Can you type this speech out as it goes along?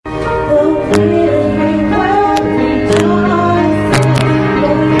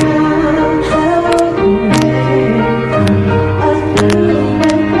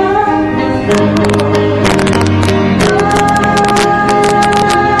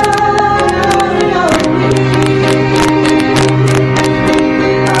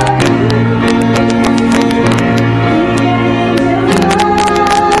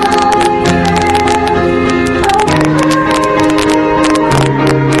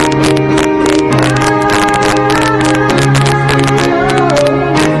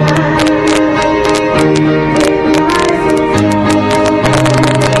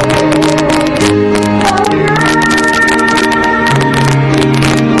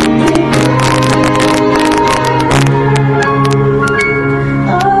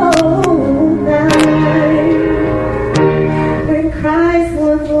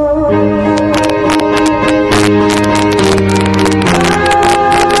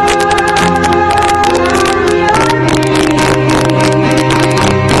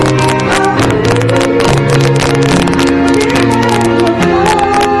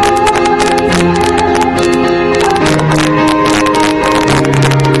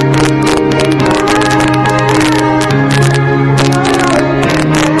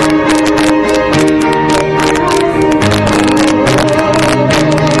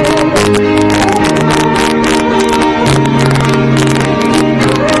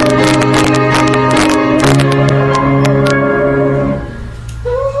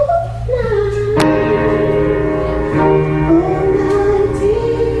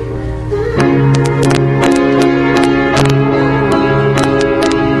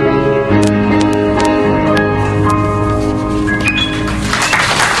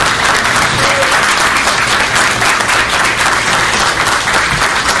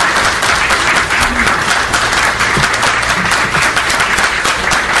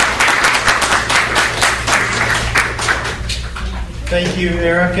Thank you,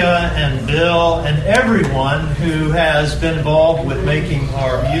 Erica and Bill and everyone who has been involved with making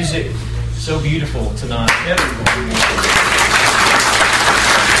our music so beautiful tonight.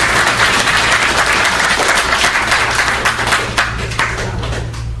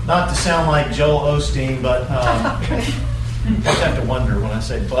 Not to sound like Joel Osteen, but I just have to wonder when I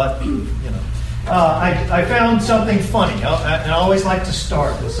say but, I found something funny, and I always like to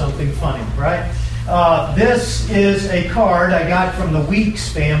start with something funny, right? This is a card I got from the Weeks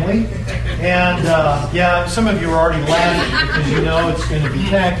family, and some of you are already laughing because you know it's going to be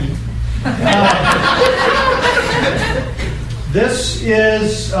tacky. This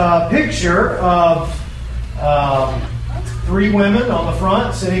is a picture of 3 women on the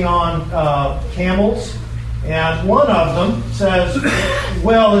front sitting on camels, and one of them says,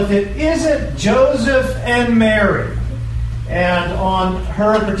 "Well, if it isn't Joseph and Mary," and on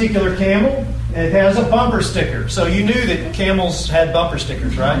her particular camel, it has a bumper sticker. So you knew that camels had bumper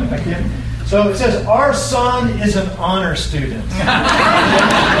stickers, right? So it says, "Our son is an honor student."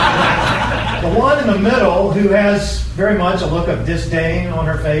 The one in the middle, who has very much a look of disdain on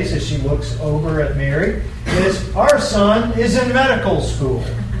her face as she looks over at Mary, is, "Our son is in medical school."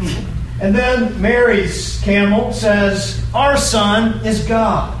 And then Mary's camel says, "Our son is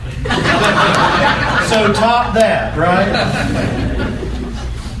God." So top that, right?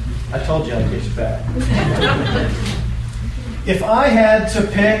 I told you I'd get you back. If I had to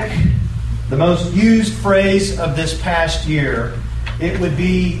pick the most used phrase of this past year, it would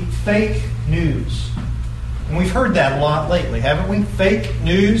be fake news. And we've heard that a lot lately, haven't we? Fake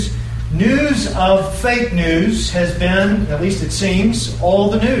news. News of fake news has been, at least it seems, all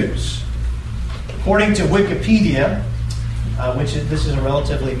the news. According to Wikipedia, this is a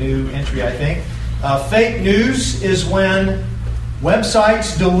relatively new entry, I think, fake news is when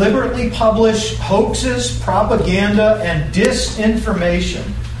websites deliberately publish hoaxes, propaganda, and disinformation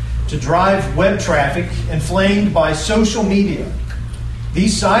to drive web traffic inflamed by social media.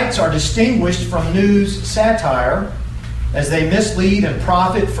 These sites are distinguished from news satire as they mislead and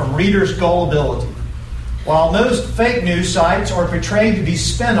profit from readers' gullibility. While most fake news sites are portrayed to be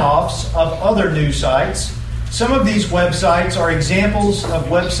spin-offs of other news sites, some of these websites are examples of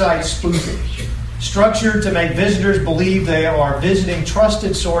website spoofing, structured to make visitors believe they are visiting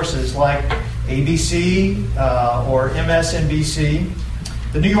trusted sources like ABC or MSNBC.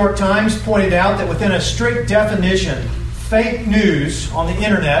 The New York Times pointed out that within a strict definition, fake news on the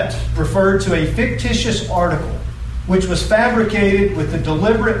internet referred to a fictitious article which was fabricated with the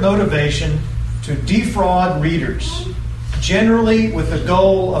deliberate motivation to defraud readers, generally with the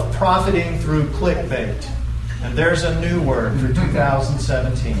goal of profiting through clickbait. And there's a new word for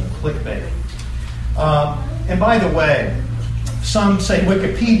 2017, clickbait. And by the way, some say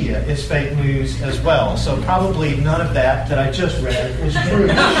Wikipedia is fake news as well, so probably none of that I just read is true.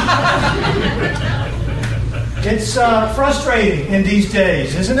 It's frustrating in these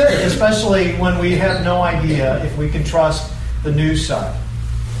days, isn't it? Especially when we have no idea if we can trust the news site.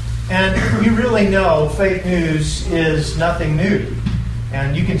 And we really know fake news is nothing new.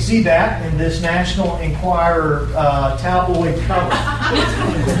 And you can see that in this National Enquirer tabloid cover.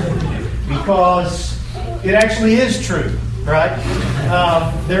 Because it actually is true, right?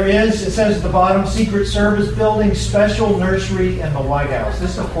 It says at the bottom, Secret Service building special nursery in the White House.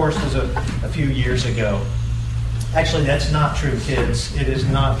 This, of course, was a few years ago. Actually, that's not true, kids. It is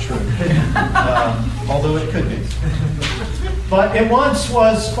not true. Although it could be. But it once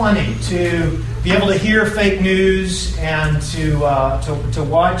was funny to be able to hear fake news and to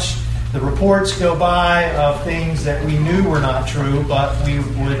watch the reports go by of things that we knew were not true, but we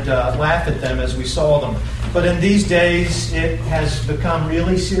would laugh at them as we saw them. But in these days, it has become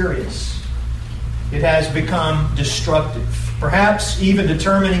really serious. It has become destructive, perhaps even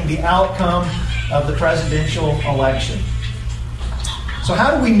determining the outcome of the presidential election. So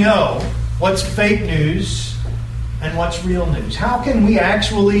how do we know what's fake news and what's real news? How can we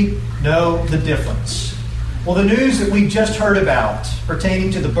actually know the difference? Well, the news that we just heard about pertaining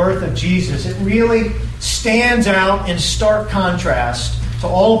to the birth of Jesus, it really stands out in stark contrast to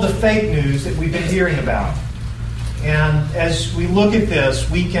all of the fake news that we've been hearing about. And as we look at this,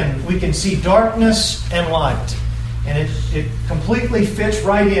 we can see darkness and light. And it completely fits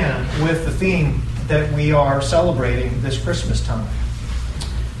right in with the theme that we are celebrating this Christmas time.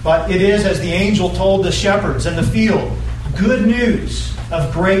 But it is, as the angel told the shepherds in the field, good news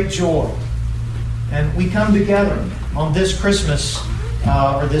of great joy. And we come together on this Christmas,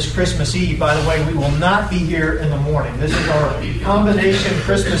 or this Christmas Eve. By the way, we will not be here in the morning. This is our combination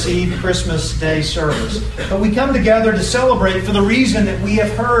Christmas Eve, Christmas Day service. But we come together to celebrate for the reason that we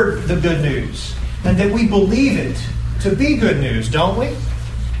have heard the good news and that we believe it to be good news, don't we?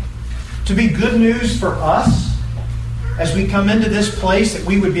 To be good news for us as we come into this place, that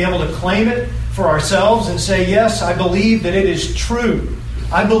we would be able to claim it for ourselves and say, yes, I believe that it is true.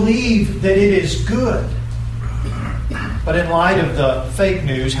 I believe that it is good. But in light of the fake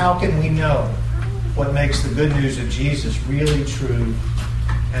news, how can we know what makes the good news of Jesus really true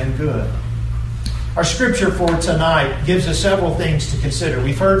and good? Our scripture for tonight gives us several things to consider.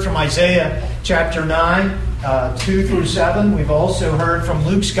 We've heard from Isaiah chapter 9, 2 through 7. We've also heard from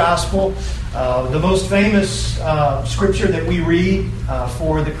Luke's Gospel, the most famous scripture that we read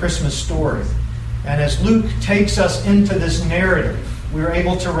for the Christmas story. And as Luke takes us into this narrative, we're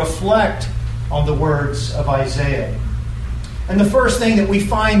able to reflect on the words of Isaiah. And the first thing that we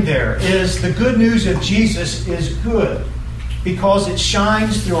find there is the good news of Jesus is good because it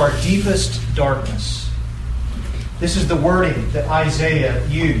shines through our deepest darkness. This is the wording that Isaiah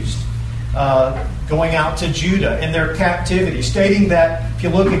used going out to Judah in their captivity, stating that, if you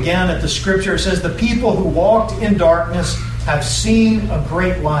look again at the scripture, it says, the people who walked in darkness have seen a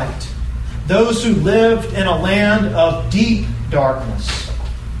great light. Those who lived in a land of deep darkness,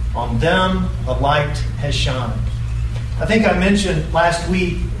 on them a light has shined. I think I mentioned last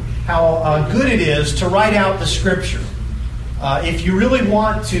week how good it is to write out the scripture. If you really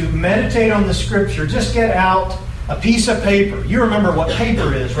want to meditate on the scripture, just get out a piece of paper. You remember what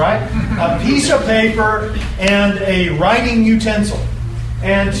paper is, right? A piece of paper and a writing utensil.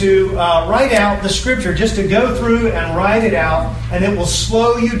 And to write out the scripture, just to go through and write it out, and it will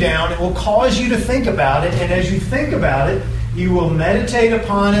slow you down. It will cause you to think about it. And as you think about it, you will meditate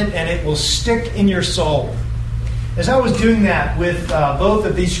upon it, and it will stick in your soul. As I was doing that with both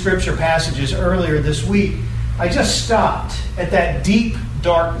of these scripture passages earlier this week, I just stopped at that deep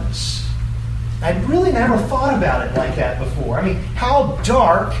darkness. I'd really never thought about it like that before. I mean, how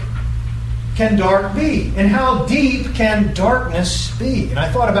dark can dark be? And how deep can darkness be? And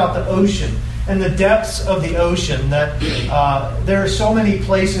I thought about the ocean and the depths of the ocean, that there are so many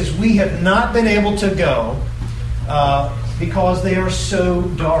places we have not been able to go because they are so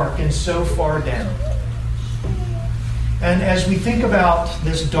dark and so far down. And as we think about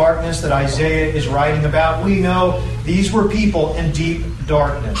this darkness that Isaiah is writing about, we know these were people in deep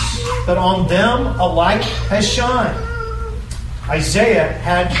darkness. But on them a light has shined. Isaiah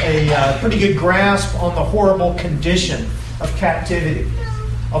had a pretty good grasp on the horrible condition of captivity,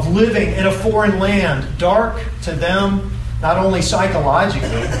 of living in a foreign land, dark to them not only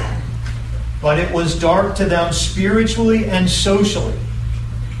psychologically, but it was dark to them spiritually and socially,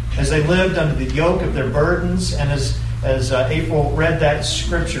 as they lived under the yoke of their burdens. And as April read that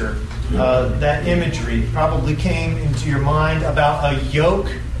scripture, that imagery probably came into your mind about a yoke,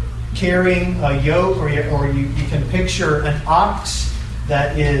 carrying a yoke, or you can picture an ox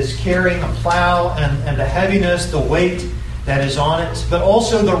that is carrying a plow and the heaviness, the weight that is on it, but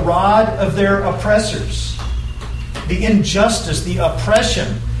also the rod of their oppressors, the injustice, the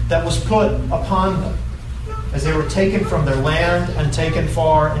oppression that was put upon them as they were taken from their land and taken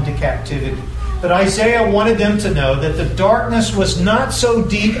far into captivity. But Isaiah wanted them to know that the darkness was not so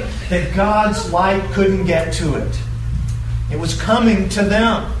deep that God's light couldn't get to it. It was coming to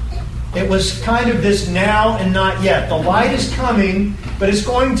them. It was kind of this now and not yet. The light is coming, but it's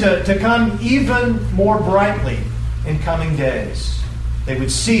going to come even more brightly in coming days. They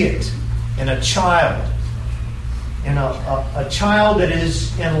would see it in a child, in a child that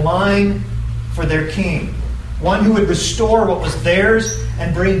is in line for their king, one who would restore what was theirs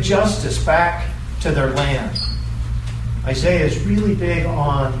and bring justice back to their land. Isaiah is really big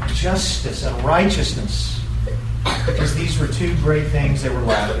on justice and righteousness because these were two great things they were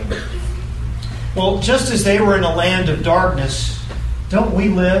lacking. Well, just as they were in a land of darkness, don't we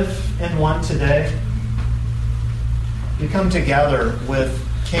live in one today? We come together with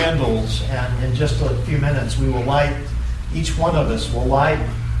candles, and in just a few minutes we will light, each one of us will light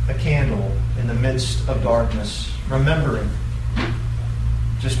a candle in the midst of darkness, remembering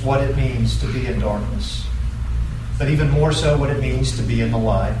just what it means to be in darkness, but even more so what it means to be in the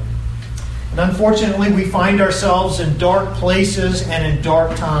light. And unfortunately, we find ourselves in dark places and in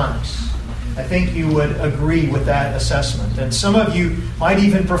dark times. I think you would agree with that assessment. And some of you might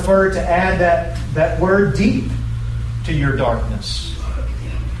even prefer to add that word deep to your darkness.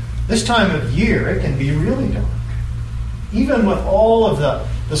 This time of year, it can be really dark. Even with all of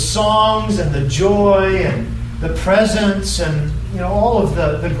the songs and the joy and the presents and all of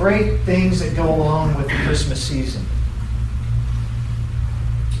the great things that go along with the Christmas season,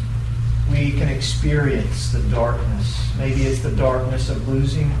 we can experience the darkness. Maybe it's the darkness of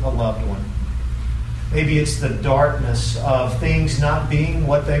losing a loved one. Maybe it's the darkness of things not being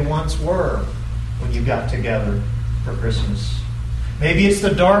what they once were when you got together for Christmas. Maybe it's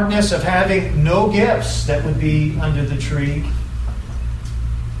the darkness of having no gifts that would be under the tree.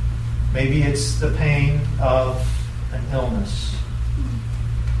 Maybe it's the pain of an illness.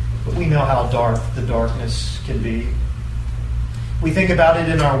 But we know how dark the darkness can be. We think about it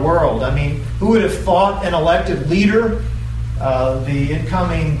in our world. I mean, who would have thought an elected leader, the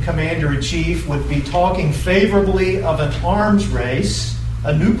incoming commander-in-chief, would be talking favorably of an arms race,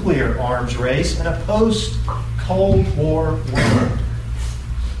 a nuclear arms race, in a post-Cold War world?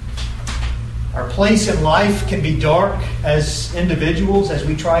 Our place in life can be dark as individuals as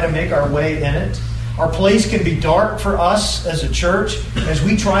we try to make our way in it. Our place can be dark for us as a church as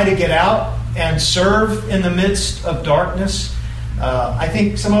we try to get out and serve in the midst of darkness. I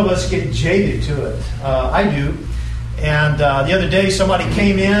think some of us get jaded to it. I do. And the other day somebody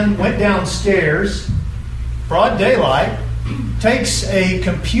came in, went downstairs, broad daylight, takes a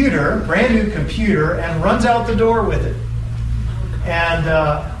computer, brand new computer, and runs out the door with it.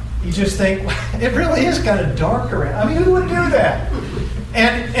 And you just think, it really is kind of dark around. I mean, who would do that?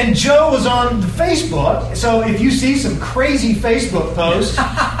 And Joe was on Facebook, so if you see some crazy Facebook posts,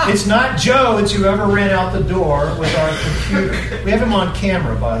 it's not Joe, it's whoever ran out the door with our computer. We have him on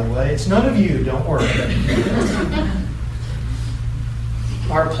camera, by the way. It's none of you, don't worry.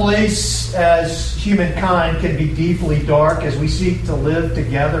 Our place as humankind can be deeply dark as we seek to live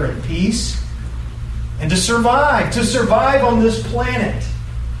together in peace and to survive on this planet.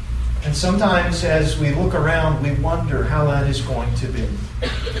 And sometimes as we look around, we wonder how that is going to be.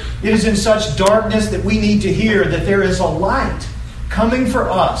 It is in such darkness that we need to hear that there is a light coming for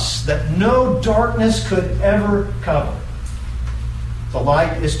us that no darkness could ever cover. The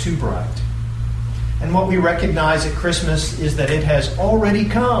light is too bright. And what we recognize at Christmas is that it has already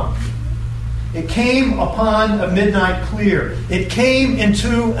come. It came upon a midnight clear. It came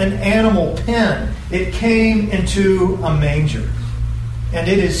into an animal pen. It came into a manger. And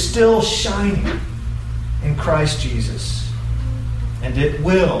it is still shining in Christ Jesus. And it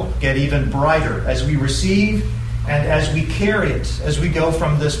will get even brighter as we receive and as we carry it, as we go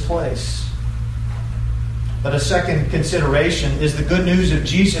from this place. But a second consideration is the good news of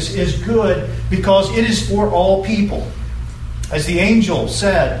Jesus is good because it is for all people. As the angel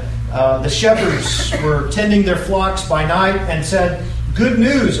said, the shepherds were tending their flocks by night and said, good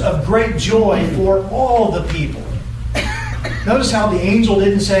news of great joy for all the people. Notice how the angel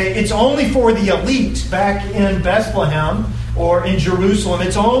didn't say, it's only for the elite back in Bethlehem or in Jerusalem.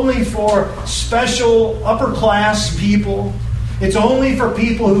 It's only for special upper class people. It's only for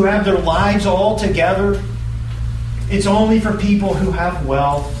people who have their lives all together. It's only for people who have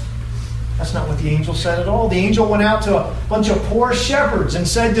wealth. That's not what the angel said at all. The angel went out to a bunch of poor shepherds and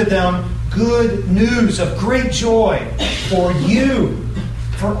said to them, good news of great joy for you,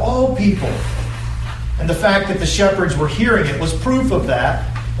 for all people. And the fact that the shepherds were hearing it was proof of that,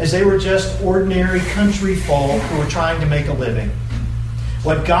 as they were just ordinary country folk who were trying to make a living.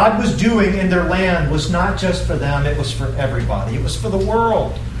 What God was doing in their land was not just for them, it was for everybody. It was for the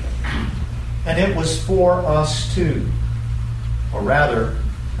world. And it was for us too. Or rather,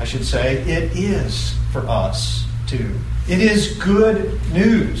 I should say, it is for us too. It is good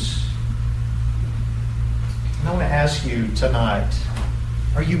news. And I want to ask you tonight,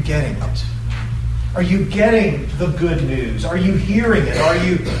 are you getting it? Are you getting the good news? Are you hearing it? Are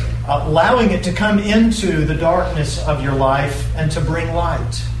you allowing it to come into the darkness of your life and to bring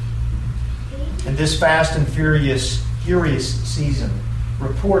light? In this fast and furious season,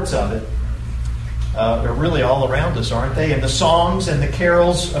 reports of it are really all around us, aren't they? And the songs and the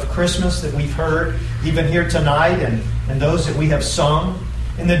carols of Christmas that we've heard, even here tonight, and those that we have sung,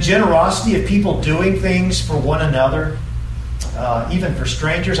 and the generosity of people doing things for one another, even for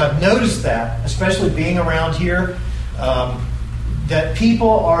strangers. I've noticed that, especially being around here, that people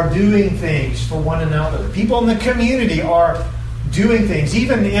are doing things for one another. People in the community are doing things,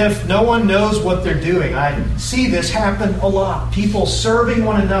 even if no one knows what they're doing. I see this happen a lot. People serving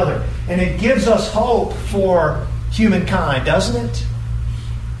one another. And it gives us hope for humankind, doesn't it?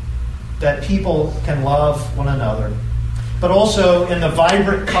 That people can love one another. But also in the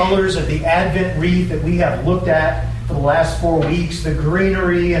vibrant colors of the Advent wreath that we have looked at for the last 4 weeks, the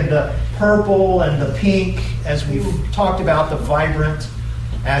greenery and the purple and the pink, as we've talked about the vibrant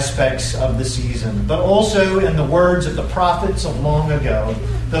aspects of the season. But also in the words of the prophets of long ago,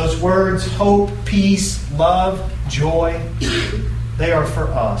 those words, hope, peace, love, joy, they are for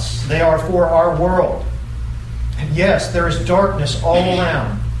us. They are for our world. And yes, there is darkness all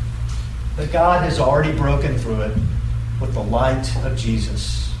around, but God has already broken through it with the light of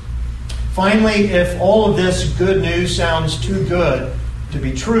Jesus. Finally, if all of this good news sounds too good to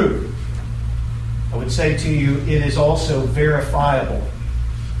be true, I would say to you, it is also verifiable.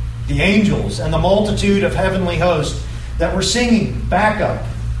 The angels and the multitude of heavenly hosts that were singing backup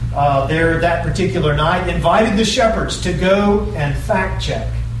there that particular night invited the shepherds to go and fact check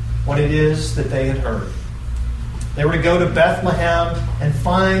what it is that they had heard. They were to go to Bethlehem and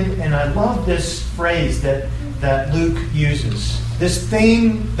find, and I love this phrase that Luke uses, this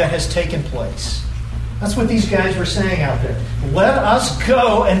thing that has taken place. That's what these guys were saying out there. Let us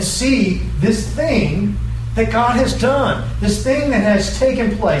go and see this thing that God has done. This thing that has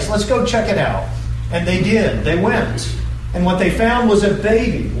taken place. Let's go check it out. And they did. They went. And what they found was a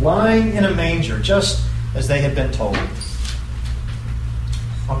baby lying in a manger, just as they had been told.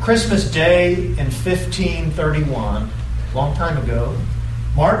 On Christmas Day in 1531, a long time ago,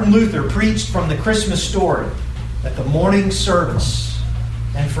 Martin Luther preached from the Christmas story at the morning service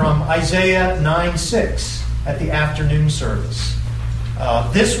and from Isaiah 9:6 at the afternoon service.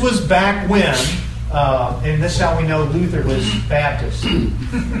 This was back when, and this is how we know Luther was Baptist.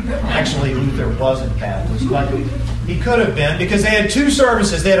 Actually, Luther wasn't Baptist, but he could have been, because they had two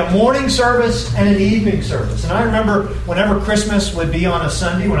services. They had a morning service and an evening service. And I remember whenever Christmas would be on a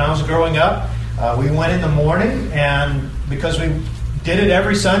Sunday when I was growing up, we went in the morning, and because we did it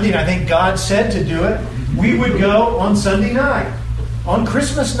every Sunday, and I think God said to do it, we would go on Sunday night, on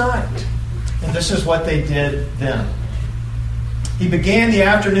Christmas night. And this is what they did then. He began the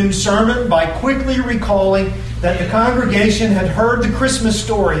afternoon sermon by quickly recalling that the congregation had heard the Christmas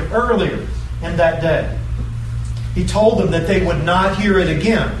story earlier in that day. He told them that they would not hear it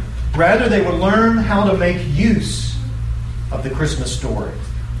again. Rather, they would learn how to make use of the Christmas story.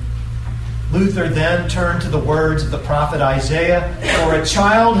 Luther then turned to the words of the prophet Isaiah, "For a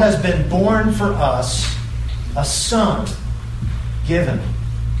child has been born for us, a son given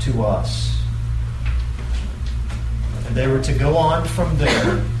to us." And they were to go on from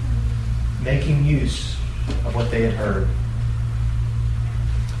there, making use of what they had heard.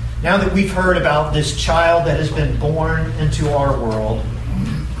 Now that we've heard about this child that has been born into our world,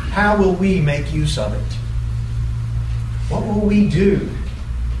 how will we make use of it? What will we do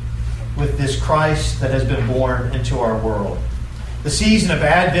with this Christ that has been born into our world? The season of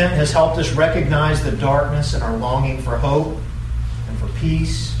Advent has helped us recognize the darkness and our longing for hope and for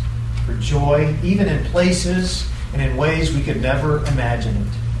peace, for joy, even in places and in ways we could never imagine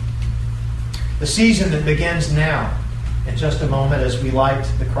it. The season that begins now, in just a moment as we light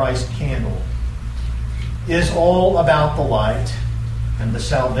the Christ candle, is all about the light and the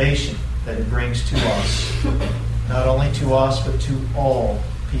salvation that it brings to us. Not only to us, but to all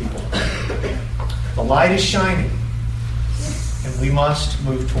people. The light is shining, and we must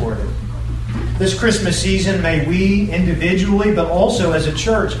move toward it. This Christmas season, may we individually, but also as a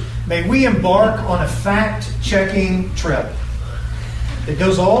church, may we embark on a fact-checking trip that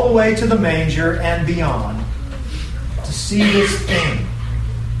goes all the way to the manger and beyond to see this thing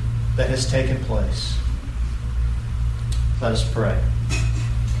that has taken place. Let us pray.